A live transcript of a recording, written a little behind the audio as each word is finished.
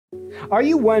Are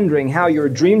you wondering how your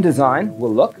dream design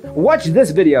will look? Watch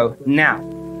this video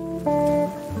now.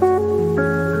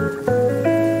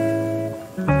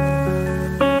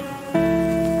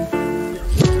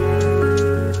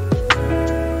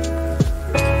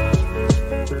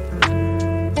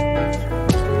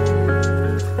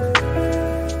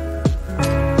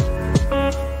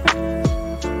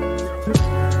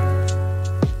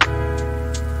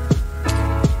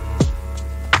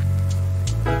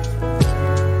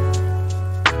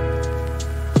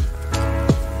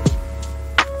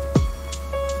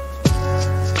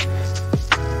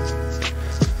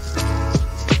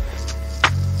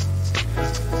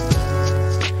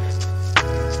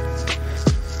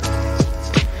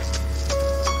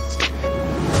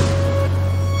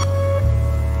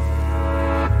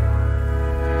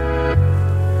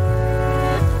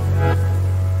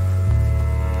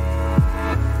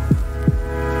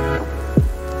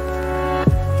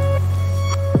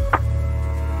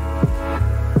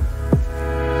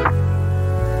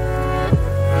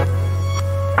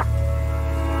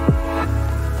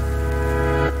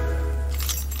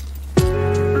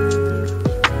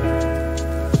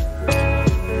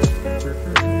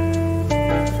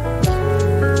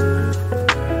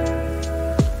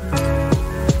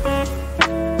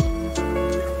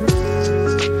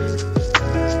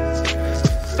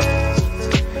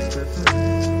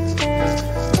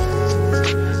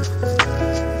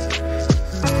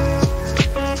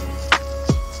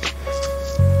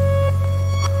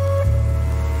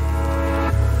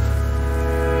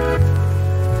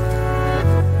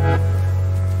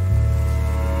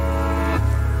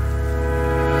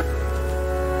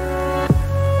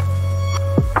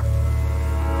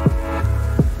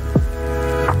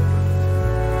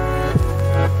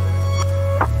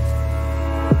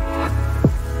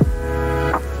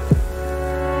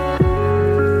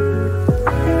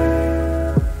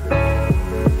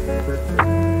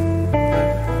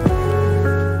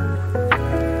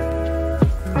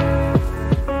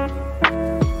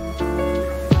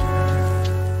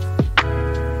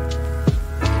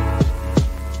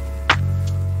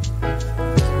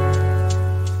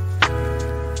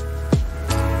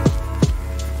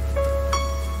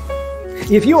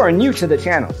 If you are new to the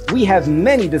channel, we have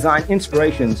many design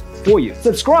inspirations for you.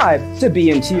 Subscribe to be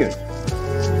in tune.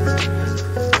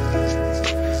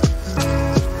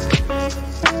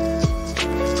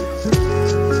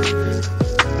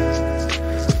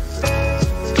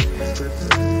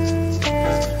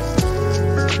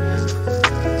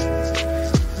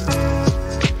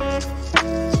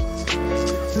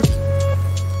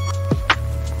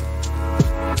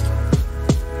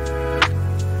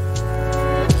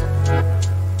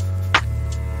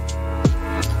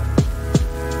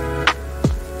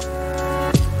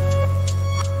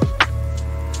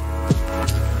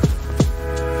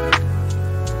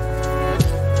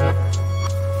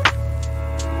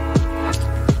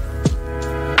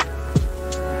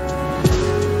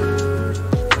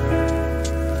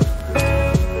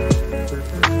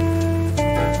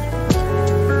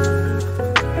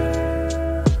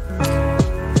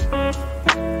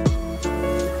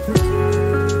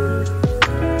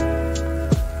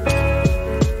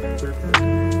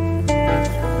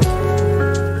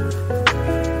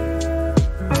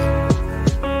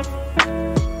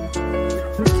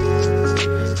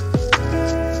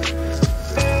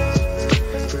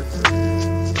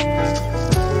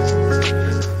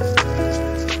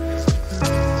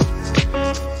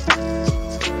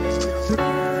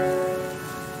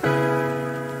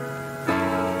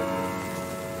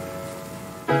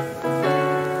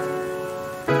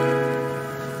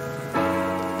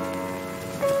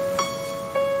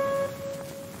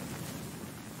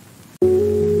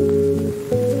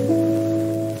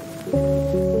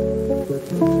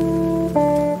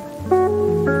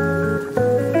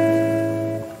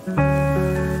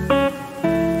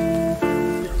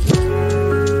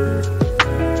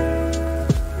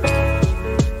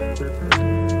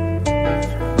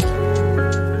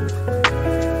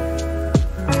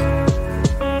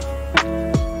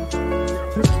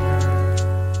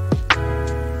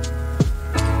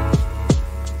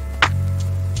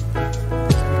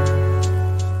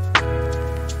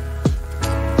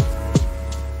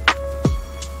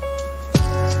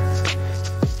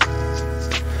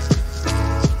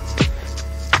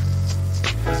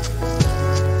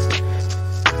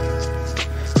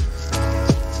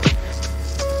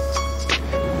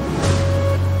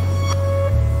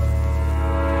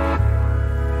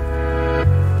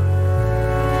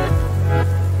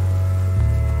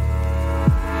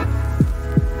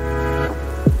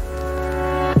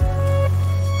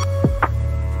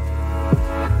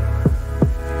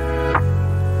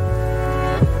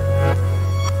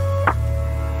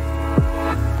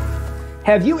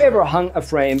 Have you ever hung a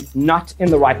frame not in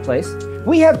the right place?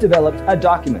 We have developed a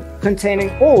document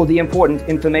containing all the important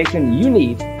information you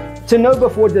need to know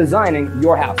before designing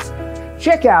your house.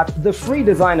 Check out the free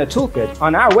designer toolkit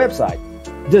on our website,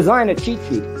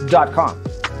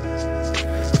 designercheatsheet.com.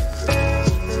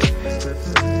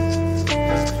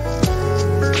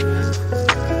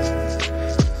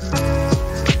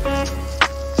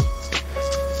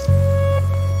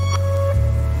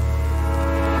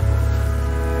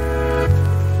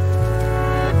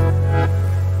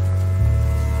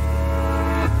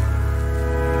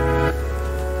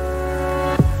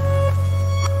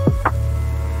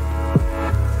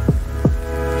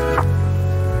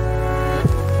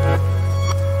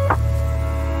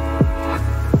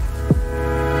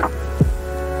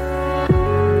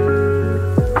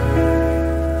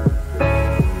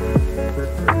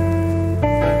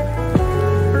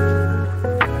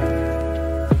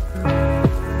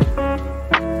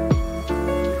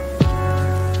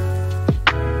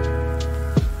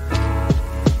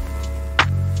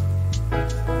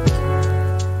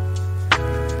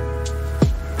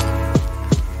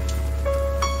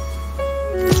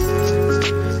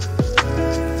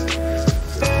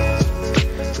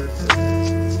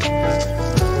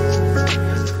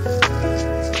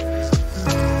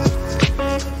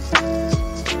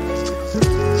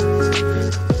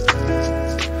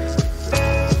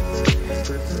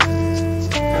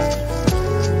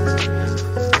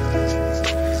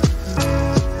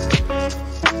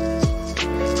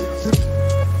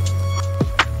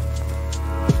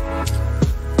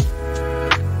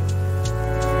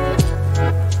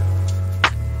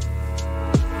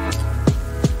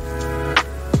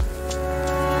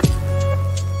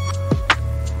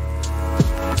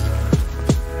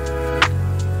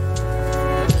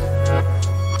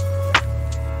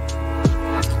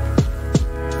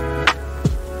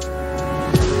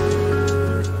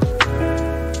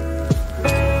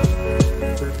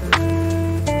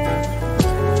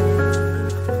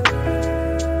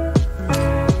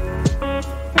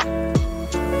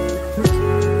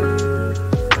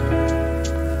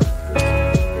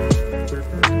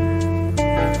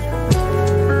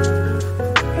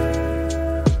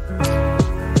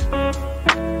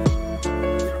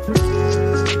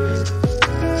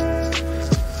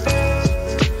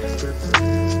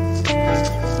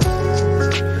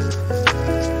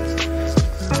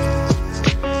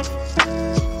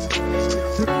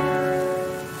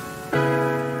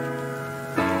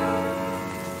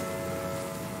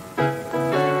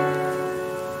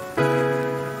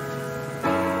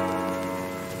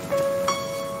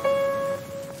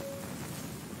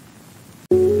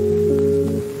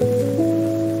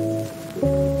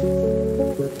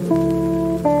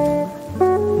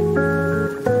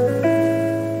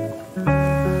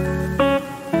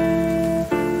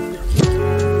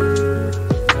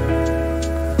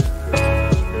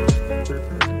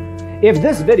 If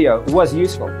this video was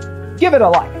useful, give it a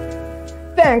like.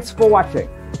 Thanks for watching.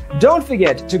 Don't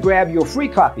forget to grab your free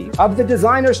copy of the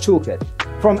Designer's Toolkit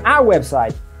from our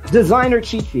website,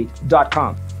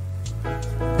 designercheatsheet.com.